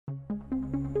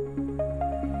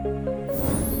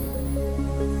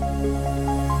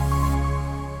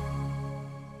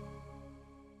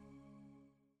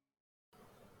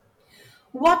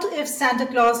What if Santa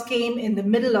Claus came in the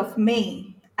middle of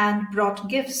May and brought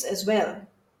gifts as well?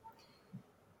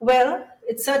 Well,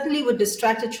 it certainly would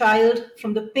distract a child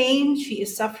from the pain she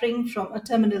is suffering from a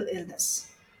terminal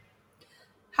illness.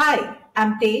 Hi,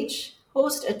 I'm Paige,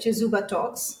 host at Chizuba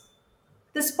Talks.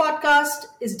 This podcast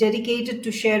is dedicated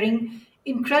to sharing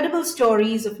incredible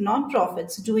stories of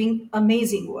nonprofits doing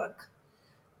amazing work.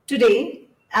 Today,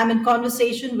 I'm in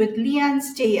conversation with Leanne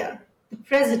Steyer, the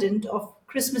president of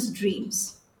Christmas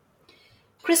Dreams.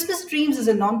 Christmas Dreams is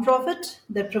a nonprofit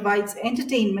that provides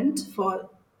entertainment for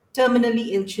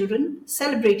terminally ill children,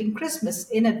 celebrating Christmas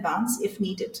in advance if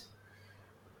needed.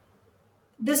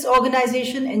 This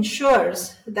organization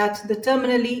ensures that the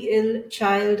terminally ill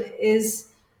child is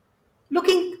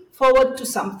looking forward to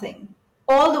something,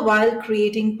 all the while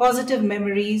creating positive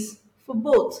memories for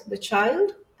both the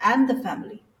child and the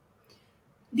family.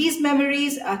 These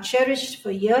memories are cherished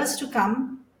for years to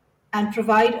come and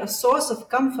provide a source of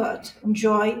comfort and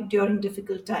joy during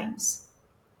difficult times.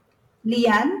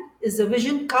 Leanne is the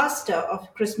vision caster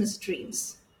of Christmas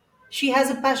Dreams. She has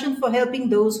a passion for helping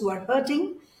those who are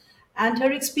hurting, and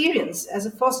her experience as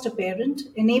a foster parent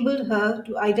enabled her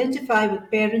to identify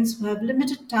with parents who have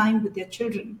limited time with their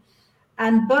children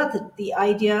and birthed the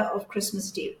idea of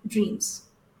Dreams.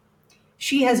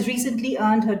 She has recently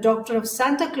earned her Doctor of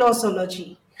Santa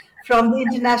Clausology from the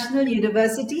International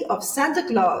University of Santa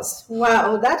Claus.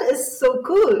 Wow, that is so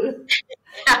cool.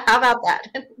 How about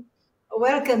that?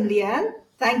 Welcome, Leanne.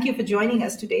 Thank you for joining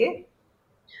us today.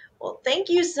 Well, thank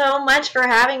you so much for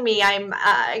having me. I'm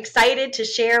excited to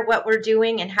share what we're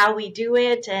doing and how we do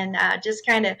it, and just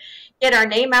kind of get our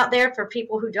name out there for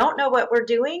people who don't know what we're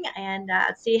doing, and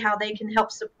see how they can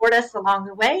help support us along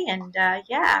the way. And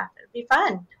yeah, it'd be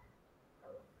fun.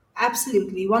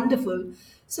 Absolutely wonderful.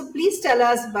 So, please tell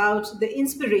us about the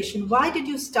inspiration. Why did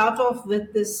you start off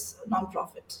with this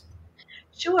nonprofit?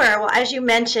 Sure. Well, as you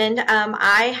mentioned,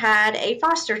 I had a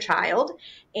foster child.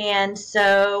 And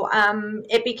so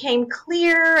it became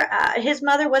clear his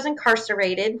mother was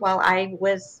incarcerated while I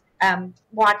was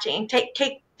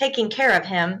taking care of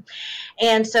him.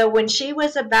 And so when she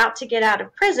was about to get out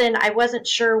of prison, I wasn't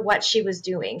sure what she was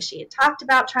doing. She had talked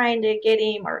about trying to get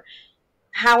him, or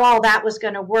how all that was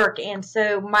going to work. And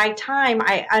so my time,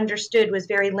 I understood, was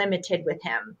very limited with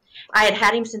him. I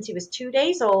had him since he was 2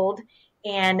 days old,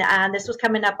 and this was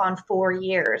coming up on 4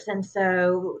 years. And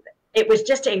so it was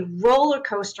just a roller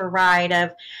coaster ride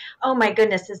of, oh my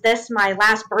goodness, is this my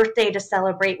last birthday to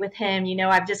celebrate with him? You know,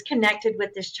 I've just connected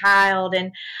with this child,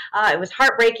 and it was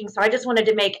heartbreaking. So I just wanted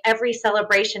to make every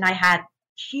celebration I had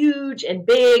huge and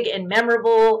big and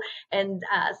memorable, and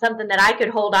something that I could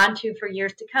hold on to for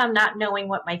years to come, not knowing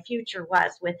what my future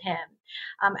was with him.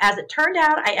 As it turned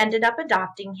out, I ended up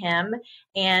adopting him.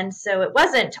 And so it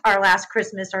wasn't our last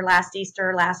Christmas or last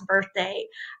Easter or last birthday,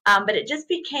 but it just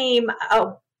became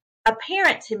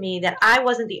apparent to me that I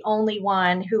wasn't the only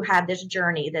one who had this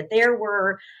journey, that there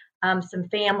were some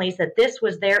families that this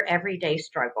was their everyday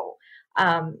struggle.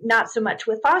 Not so much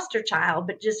with foster child,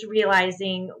 but just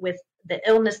realizing with the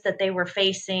illness that they were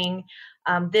facing,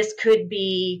 this could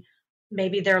be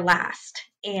maybe their last.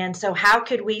 And so how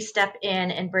could we step in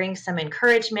and bring some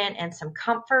encouragement and some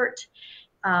comfort,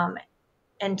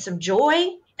 and some joy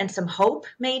and some hope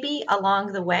maybe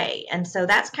along the way? And so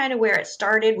that's kind of where it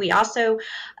started.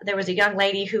 There was a young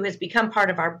lady who has become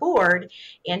part of our board,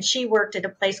 and she worked at a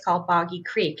place called Boggy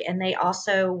Creek, and they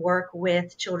also work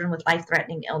with children with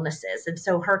life-threatening illnesses. And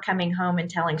so her coming home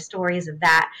and telling stories of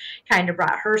that kind of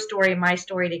brought her story and my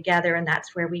story together. And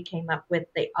that's where we came up with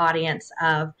the audience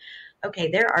of, okay,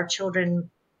 there are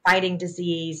children fighting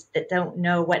disease that don't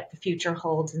know what the future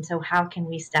holds. And so how can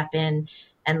we step in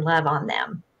and love on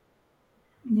them?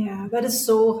 Yeah, that is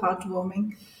so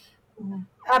heartwarming.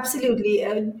 Absolutely.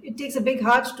 It takes a big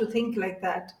heart to think like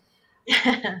that.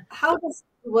 How does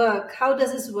it work? How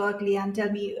does this work, Leanne?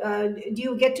 Tell me, do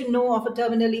you get to know of a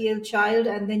terminally ill child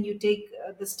and then you take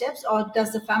the steps, or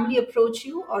does the family approach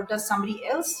you, or does somebody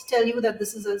else tell you that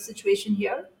this is a situation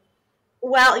here?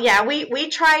 Well, yeah, we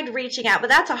tried reaching out,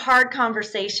 but that's a hard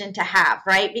conversation to have,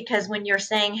 right? Because when you're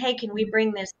saying, hey, can we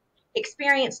bring this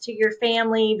experience to your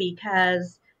family,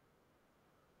 because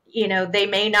they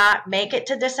may not make it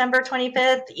to December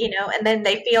 25th, and then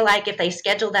they feel like if they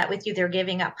schedule that with you, they're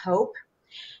giving up hope.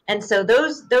 And so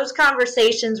those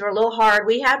conversations were a little hard.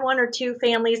 We had one or two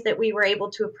families that we were able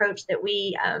to approach that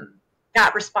we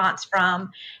got response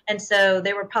from. And so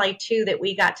there were probably two that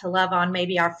we got to love on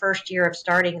maybe our first year of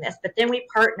starting this. But then we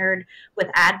partnered with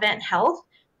Advent Health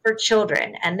for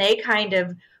Children, and they kind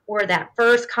of were that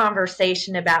first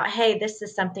conversation about, hey, this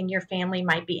is something your family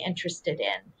might be interested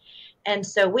in. And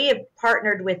so we have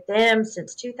partnered with them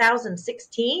since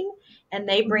 2016, and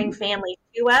they bring Mhm. families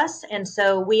to us. And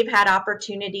so we've had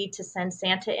opportunity to send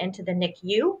Santa into the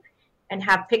NICU and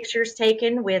have pictures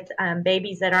taken with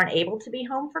babies that aren't able to be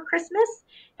home for Christmas.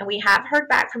 And we have heard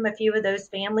back from a few of those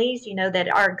families,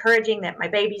 that are encouraging that my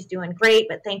baby's doing great,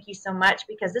 but thank you so much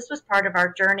because this was part of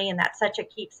our journey and that's such a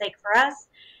keepsake for us.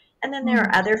 And then there are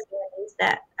Mhm. other families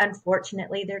that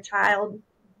unfortunately their child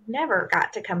never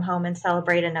got to come home and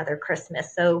celebrate another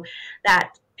Christmas. So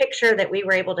that picture that we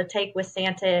were able to take with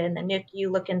Santa in the NICU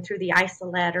looking through the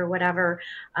isolette or whatever,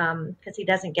 because he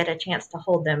doesn't get a chance to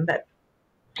hold them, but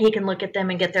he can look at them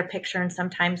and get their picture, and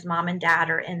sometimes mom and dad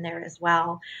are in there as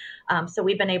well. So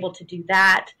we've been able to do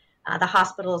that. The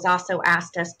hospital has also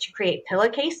asked us to create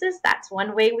pillowcases. That's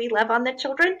one way we love on the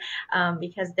children,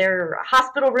 because their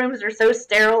hospital rooms are so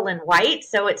sterile and white.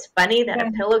 So it's funny that a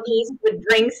Right. pillowcase would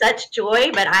bring such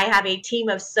joy, but I have a team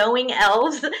of sewing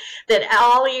elves that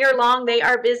all year long they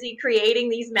are busy creating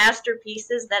these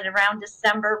masterpieces that around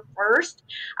December 1st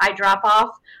I drop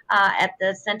off at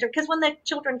the center, because when the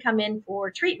children come in for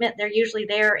treatment, they're usually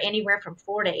there anywhere from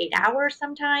 4 to 8 hours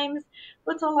sometimes.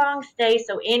 So it's a long stay.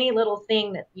 So any little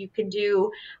thing that you can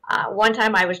do. One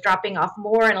time I was dropping off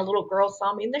more, and a little girl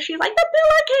saw me, and then she's like, "The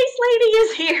pillowcase lady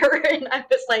is here," and I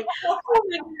was like, "Oh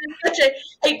my goodness, such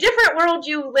a different world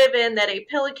you live in that a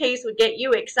pillowcase would get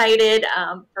you excited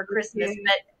for Christmas." Yeah.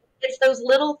 But it's those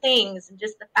little things and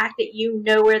just the fact that you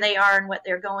know where they are and what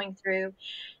they're going through.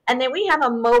 And then we have a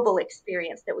mobile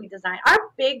experience that we design.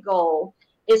 Our big goal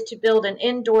is to build an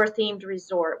indoor themed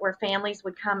resort where families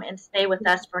would come and stay with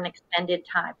us for an extended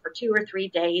time for 2 or 3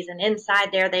 days. And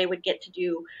inside there, they would get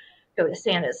to go to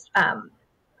Santa's,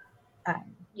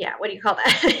 yeah, what do you call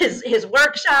that? his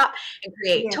workshop and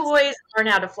create Yes. toys, learn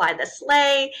how to fly the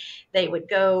sleigh. They would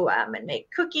go and make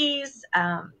cookies.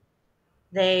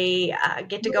 They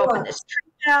get to go up in Wow. this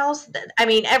tree house. I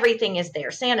mean, everything is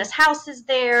there. Santa's house is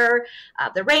there.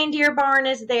 The reindeer barn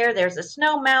is there. There's a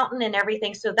snow mountain and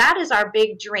everything. So that is our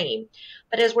big dream.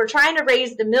 But as we're trying to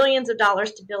raise the millions of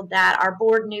dollars to build that, our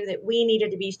board knew that we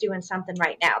needed to be doing something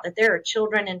right now, that there are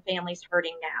children and families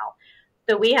hurting now.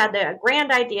 So we had the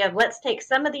grand idea of let's take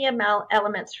some of the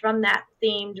elements from that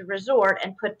themed resort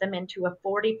and put them into a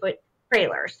 40-foot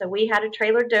trailer. So we had a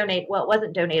trailer donate. Well, it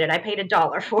wasn't donated. I paid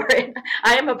 $1 for it.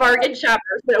 I am a bargain shopper.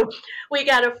 So we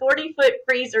got a 40-foot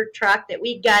freezer truck that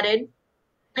we gutted.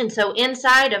 And so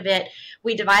inside of it,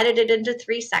 we divided it into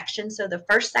 3 sections. So the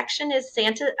first section is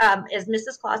is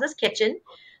Mrs. Claus's kitchen.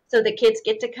 So the kids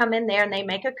get to come in there and they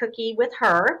make a cookie with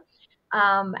her,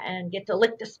 and get to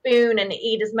lick the spoon and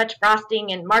eat as much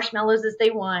frosting and marshmallows as they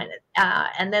want.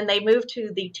 And then they move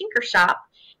to the Tinker Shop,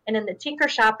 and in the Tinker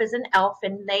Shop is an elf,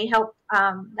 and they help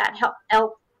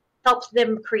elf helps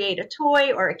them create a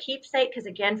toy or a keepsake, because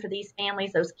again, for these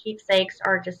families, those keepsakes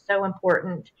are just so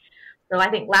important. So I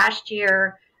think last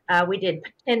year we did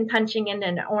pin punching in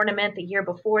an ornament. The year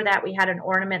before that, we had an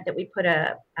ornament that we put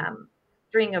a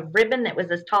string of ribbon that was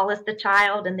as tall as the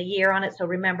child and the year on it. So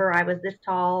remember, I was this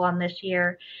tall on this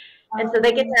year. And so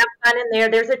they get to have fun in there.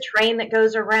 There's a train that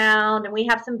goes around, and we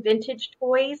have some vintage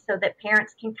toys so that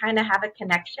parents can kind of have a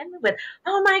connection with,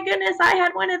 oh my goodness, I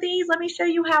had one of these. Let me show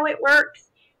you how it works.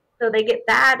 So they get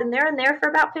that, and they're in there for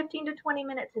about 15 to 20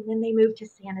 minutes, and then they move to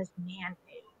Santa's man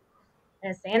cave.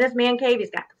 And Santa's man cave,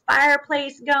 he's got the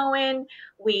fireplace going.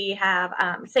 We have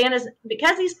Santa's,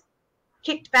 because he's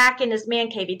kicked back in his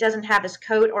man cave, he doesn't have his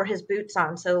coat or his boots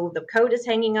on. So the coat is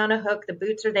hanging on a hook. The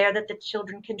boots are there that the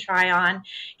children can try on.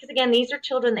 Because again, these are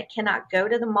children that cannot go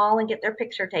to the mall and get their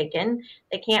picture taken.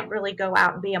 They can't really go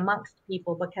out and be amongst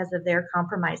people because of their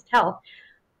compromised health.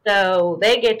 So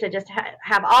they get to just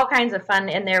have all kinds of fun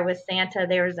in there with Santa.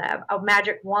 There's a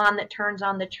magic wand that turns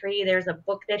on the tree. There's a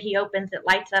book that he opens that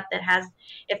lights up that has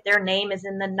if their name is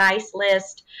in the nice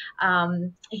list.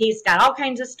 He's got all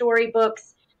kinds of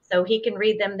storybooks, so he can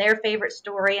read them their favorite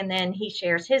story, and then he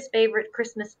shares his favorite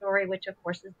Christmas story, which of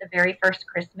course is the very first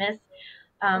Christmas.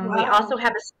 We Wow. also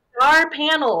have a star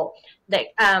panel that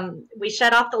we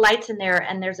shut off the lights in there,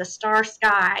 and there's a star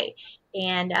sky.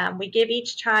 And we give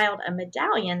each child a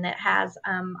medallion that has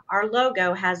our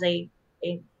logo has a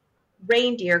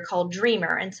reindeer called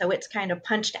Dreamer, and so it's kind of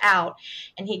punched out.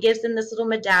 And he gives them this little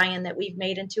medallion that we've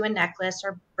made into a necklace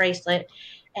or bracelet.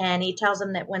 And he tells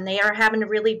them that when they are having a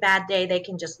really bad day, they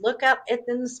can just look up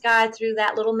in the sky through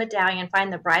that little medallion,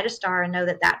 find the brightest star, and know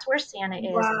that that's where Santa is,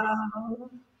 and Wow.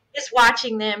 is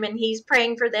watching them, and he's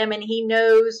praying for them, and he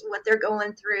knows what they're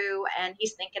going through, and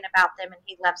he's thinking about them, and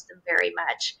he loves them very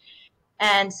much.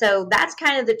 And so that's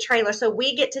kind of the trailer. So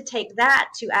we get to take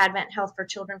that to Advent Health for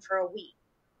Children for a week.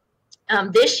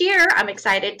 This year, I'm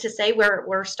excited to say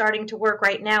we're starting to work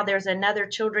right now. There's another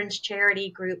children's charity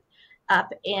group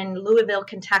up in Louisville,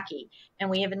 Kentucky, and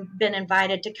we have been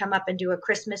invited to come up and do a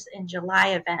Christmas in July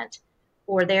event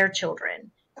for their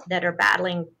children that are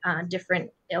battling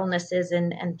different illnesses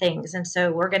and things. And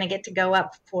so we're going to get to go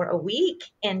up for a week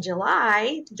in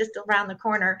July, just around the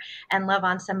corner, and love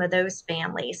on some of those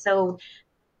families. So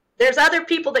there's other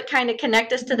people that kind of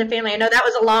connect us to the family. I know that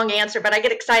was a long answer, but I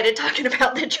get excited talking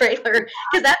about the trailer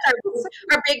because that's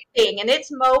our big thing. And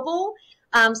it's mobile.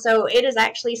 So it is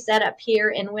actually set up here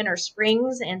in Winter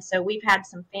Springs. And so we've had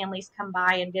some families come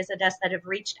by and visit us that have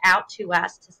reached out to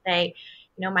us to say,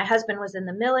 my husband was in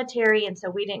the military, and so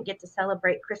we didn't get to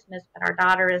celebrate Christmas, but our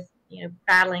daughter is,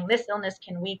 battling this illness.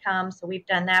 Can we come? So we've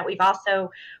done that. We've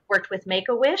also worked with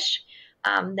Make-A-Wish.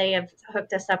 They have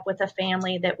hooked us up with a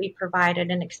family that we provided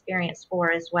an experience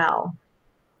for as well.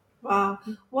 Wow,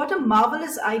 what a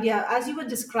marvelous idea. As you were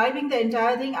describing the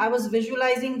entire thing, I was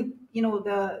visualizing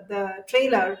the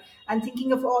trailer and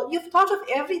thinking of all. You've thought of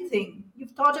everything. You've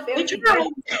thought of everything.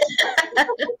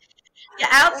 Yeah,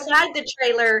 outside the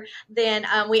trailer, then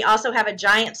we also have a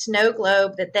giant snow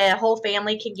globe that the whole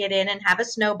family can get in and have a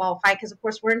snowball fight because, of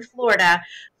course, we're in Florida,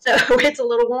 so it's a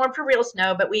little warm for real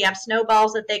snow, but we have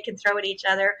snowballs that they can throw at each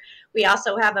other. We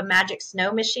also have a magic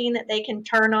snow machine that they can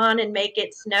turn on and make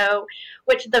it snow,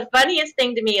 which the funniest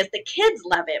thing to me is the kids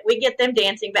love it. We get them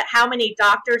dancing, but how many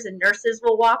doctors and nurses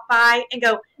will walk by and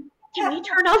go, can we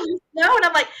turn on the snow? And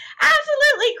I'm like,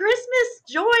 absolutely, Christmas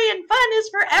joy and fun is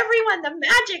for everyone. The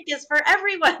magic is for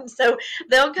everyone. So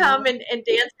they'll come and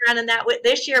dance around in that.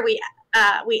 This year we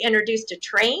introduced a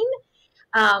train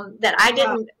that I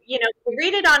didn't,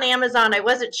 read it on Amazon. I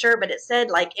wasn't sure, but it said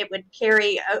like it would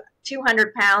carry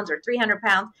 200 pounds or 300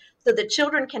 pounds. So the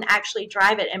children can actually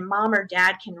drive it and mom or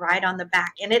dad can ride on the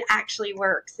back, and it actually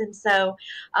works. And so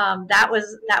that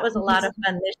was a lot of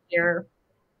fun this year.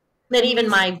 That even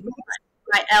my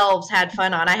elves had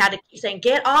fun on. I had to keep saying,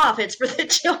 "Get off! It's for the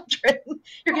children.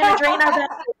 You're going to drain our battery."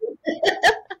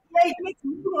 Yeah, it makes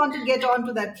me want to get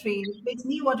onto that train. It makes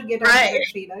me want to get onto that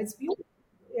train. It's beautiful.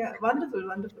 Yeah, wonderful,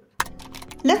 wonderful.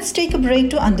 Let's take a break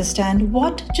to understand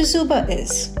what Chizuba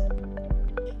is.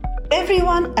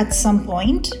 Everyone at some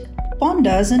point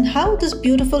ponders on how this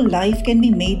beautiful life can be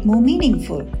made more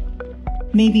meaningful.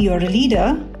 Maybe you're a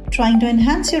leader trying to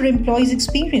enhance your employees'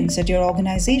 experience at your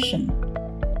organization.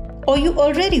 Or you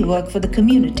already work for the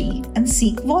community and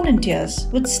seek volunteers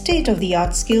with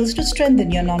state-of-the-art skills to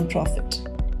strengthen your nonprofit.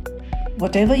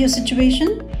 Whatever your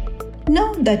situation,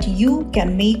 know that you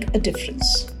can make a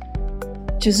difference.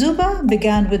 Chizuba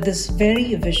began with this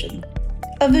very vision,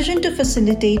 a vision to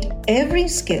facilitate every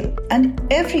skill and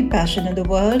every passion in the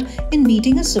world in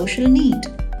meeting a social need.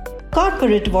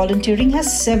 Corporate volunteering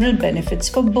has several benefits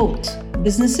for both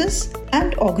businesses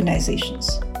and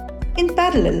organizations. In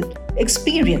parallel,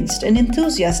 experienced and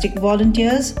enthusiastic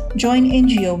volunteers join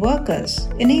NGO workers,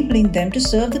 enabling them to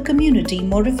serve the community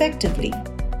more effectively.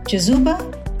 Chizuba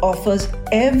offers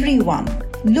everyone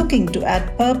looking to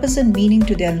add purpose and meaning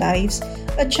to their lives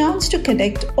a chance to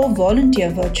connect or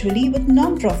volunteer virtually with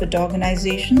nonprofit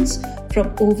organizations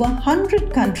from over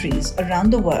 100 countries around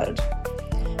the world.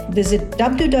 Visit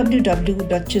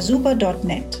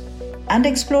www.chizuba.net and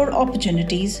explore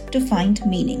opportunities to find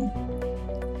meaning.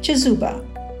 Chizuba,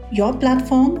 your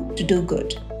platform to do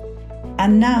good.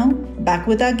 And now, back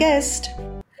with our guest.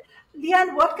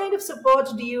 Leanne, what kind of support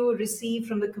do you receive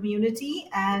from the community,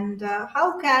 and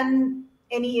how can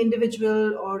any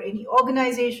individual or any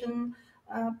organization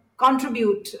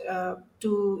contribute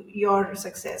to your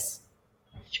success?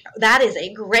 That is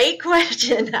a great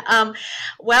question.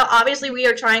 Well, obviously, we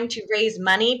are trying to raise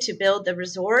money to build the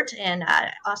resort and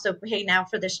also pay now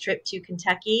for this trip to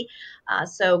Kentucky.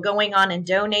 So going on and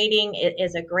donating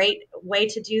is a great way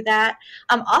to do that.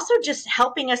 Also, just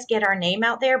helping us get our name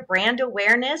out there, brand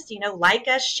awareness, like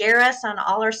us, share us on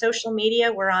all our social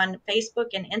media. We're on Facebook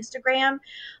and Instagram.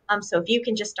 So if you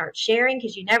can just start sharing,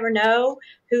 because you never know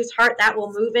whose heart that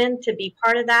will move in to be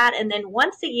part of that. And then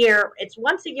once a year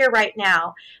right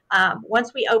now.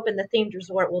 Once we open the themed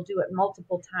resort, we'll do it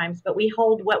multiple times, but we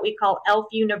hold what we call ELF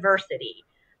University.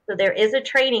 So there is a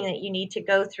training that you need to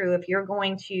go through if you're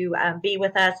going to be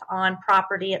with us on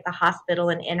property at the hospital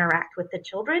and interact with the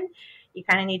children. You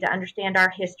kind of need to understand our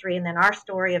history and then our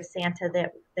story of Santa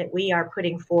that we are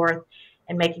putting forth,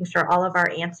 and making sure all of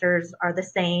our answers are the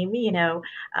same. We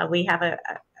have a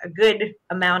good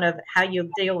amount of how you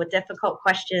deal with difficult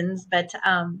questions. But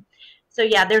so,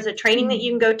 yeah, there's a training that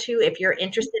you can go to if you're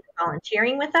interested in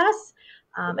volunteering with us.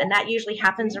 And that usually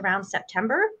happens around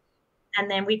September. And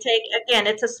then we take, again,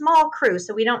 it's a small crew,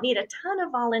 so we don't need a ton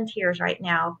of volunteers right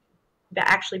now.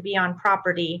 actually be on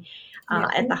property Yeah.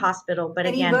 at the hospital. But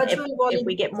Any again, virtual if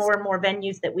we get volunteers? more and more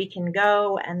venues that we can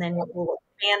go, and then we'll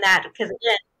expand that, because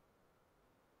again,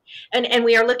 and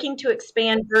we are looking to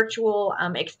expand virtual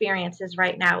experiences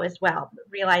right now as well,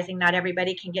 realizing not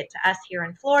everybody can get to us here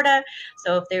in Florida.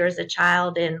 So if there is a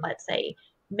child in, let's say,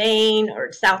 Maine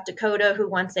or South Dakota who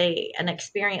wants an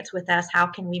experience with us, how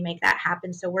can we make that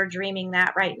happen? So we're dreaming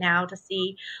that right now to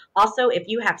see. Also, if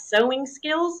you have sewing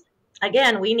skills,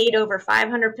 again, we need over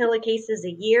 500 pillowcases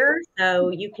a year, so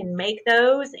you can make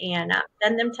those and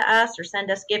send them to us, or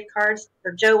send us gift cards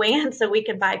for Joanne so we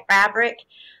can buy fabric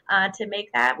to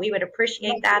make that. We would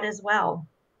appreciate that as well.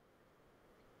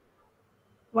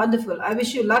 Wonderful. I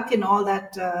wish you luck in all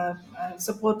that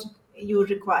support you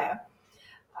require.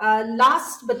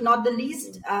 Last but not the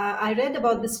least, I read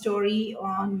about the story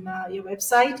on your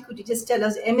website. Could you just tell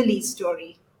us Emily's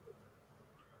story?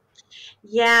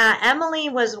 Yeah, Emily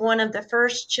was one of the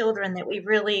first children that we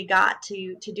really got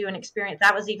to do an experience.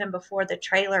 That was even before the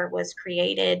trailer was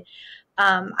created.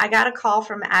 I got a call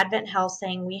from Advent Health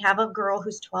saying we have a girl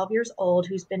who's 12 years old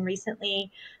who's been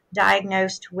recently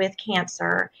diagnosed with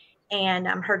cancer. And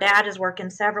her dad is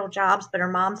working several jobs, but her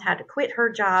mom's had to quit her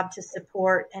job to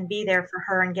support and be there for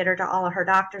her and get her to all of her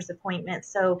doctor's appointments.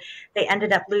 So they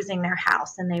ended up losing their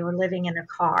house, and they were living in a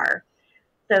car.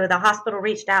 So the hospital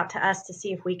reached out to us to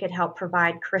see if we could help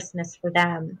provide Christmas for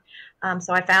them.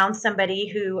 So I found somebody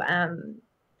who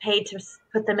paid to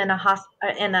put them in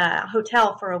in a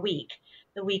hotel for a week,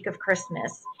 the week of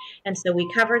Christmas. And so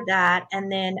we covered that. And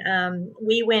then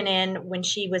we went in when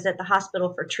she was at the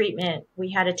hospital for treatment.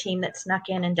 We had a team that snuck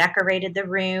in and decorated the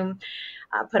room,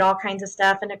 put all kinds of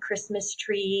stuff in a Christmas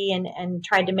tree, and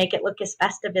tried to make it look as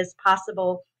festive as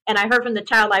possible. And I heard from the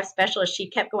child life specialist, she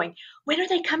kept going, when are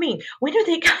they coming? When are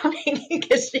they coming?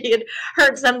 Because she had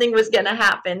heard something was going to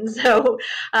happen. So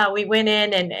we went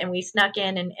in and we snuck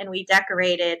in and we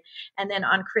decorated. And then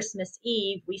on Christmas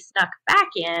Eve, we snuck back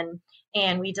in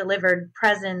and we delivered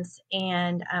presents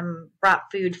and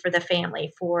brought food for the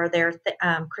family for their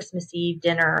Christmas Eve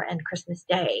dinner and Christmas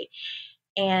Day.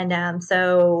 And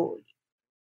so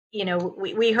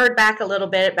we heard back a little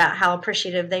bit about how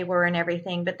appreciative they were and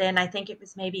everything, but then I think it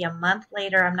was maybe a month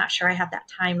later, I'm not sure I have that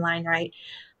timeline right,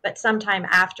 but sometime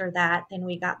after that, then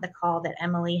we got the call that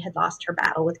Emily had lost her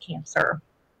battle with cancer.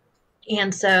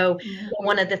 And so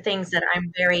one of the things that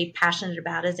I'm very passionate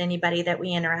about is anybody that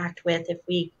we interact with, if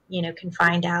we, can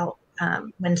find out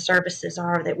when services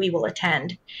are, that we will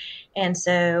attend. And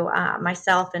so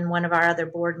myself and one of our other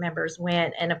board members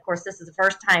went. And of course, this is the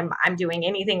first time I'm doing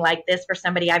anything like this for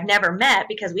somebody I've never met,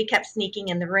 because we kept sneaking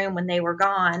in the room when they were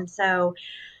gone. So,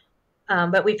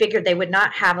 but we figured they would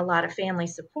not have a lot of family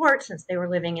support since they were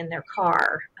living in their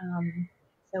car.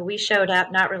 So we showed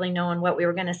up not really knowing what we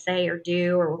were going to say or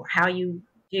do or how you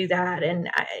do that. And,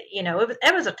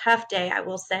 it was a tough day, I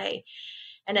will say.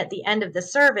 And at the end of the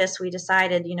service, we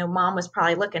decided, mom was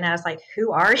probably looking at us like,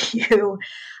 who are you?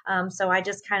 So I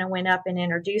just kind of went up and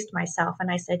introduced myself. And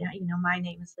I said, my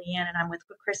name is Leanne and I'm with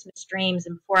Christmas Dreams.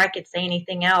 And before I could say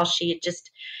anything else, she had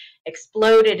just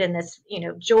exploded in this,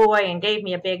 joy and gave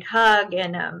me a big hug.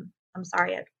 And I'm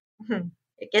sorry,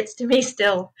 it gets to me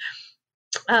still.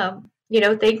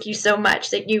 Thank you so much,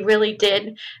 that you really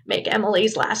did make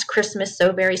Emily's last Christmas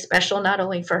so very special, not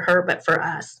only for her, but for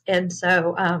us. And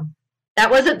so that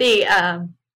wasn't the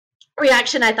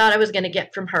reaction I thought I was going to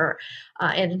get from her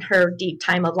in her deep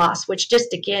time of loss, which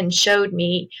just again showed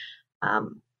me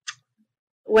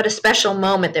what a special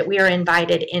moment that we are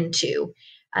invited into.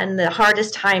 And the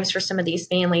hardest times for some of these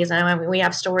families, I mean, we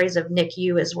have stories of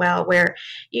NICU as well, where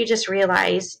you just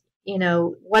realize,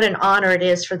 what an honor it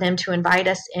is for them to invite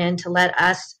us in, to let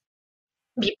us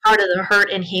be part of the hurt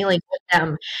and healing with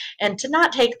them, and to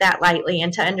not take that lightly,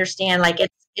 and to understand, like,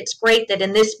 it's great that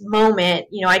in this moment,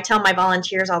 I tell my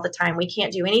volunteers all the time, we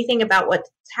can't do anything about what's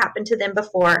happened to them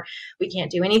before. We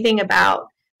can't do anything about,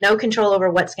 no control over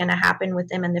what's going to happen with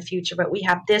them in the future, but we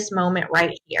have this moment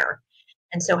right here.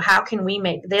 And so how can we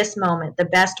make this moment the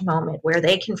best moment, where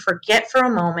they can forget for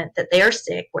a moment that they're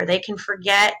sick, where they can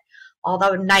forget all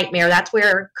the nightmare. That's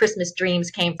where Christmas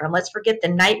Dreams came from. Let's forget the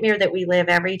nightmare that we live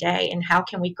every day, and how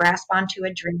can we grasp onto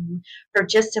a dream for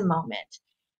just a moment.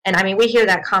 And I mean, we hear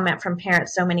that comment from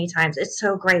parents so many times. It's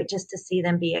so great just to see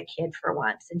them be a kid for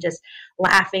once, and just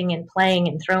laughing and playing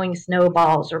and throwing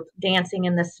snowballs or dancing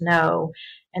in the snow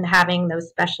and having those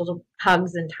special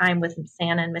hugs and time with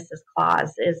Santa and Mrs.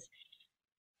 Claus is,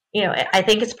 I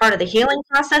think it's part of the healing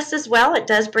process as well. It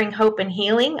does bring hope and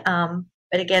healing.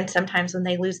 But again, sometimes when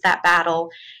they lose that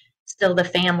battle, still the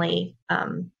family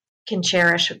can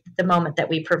cherish the moment that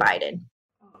we provided.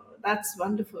 That's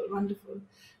wonderful, wonderful.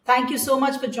 Thank you so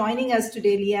much for joining us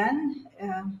today,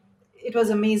 Leanne. It was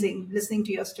amazing listening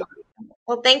to your story.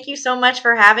 Well, thank you so much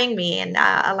for having me and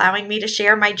allowing me to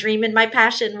share my dream and my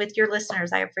passion with your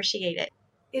listeners. I appreciate it.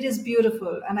 It is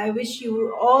beautiful, and I wish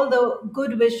you all the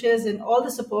good wishes and all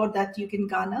the support that you can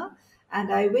garner.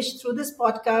 And I wish through this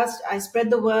podcast, I spread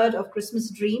the word of Christmas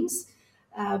dreams,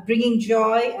 bringing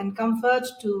joy and comfort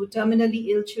to terminally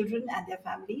ill children and their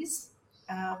families.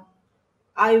 Uh,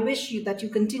 I wish you that you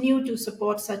continue to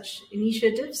support such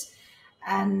initiatives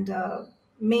and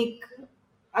make.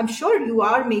 I'm sure you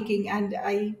are making, and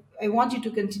I want you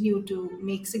to continue to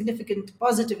make significant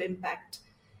positive impact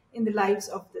in the lives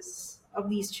of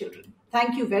these children.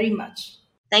 Thank you very much.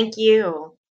 Thank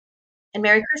you. And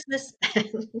Merry Christmas.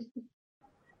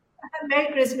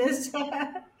 Merry Christmas.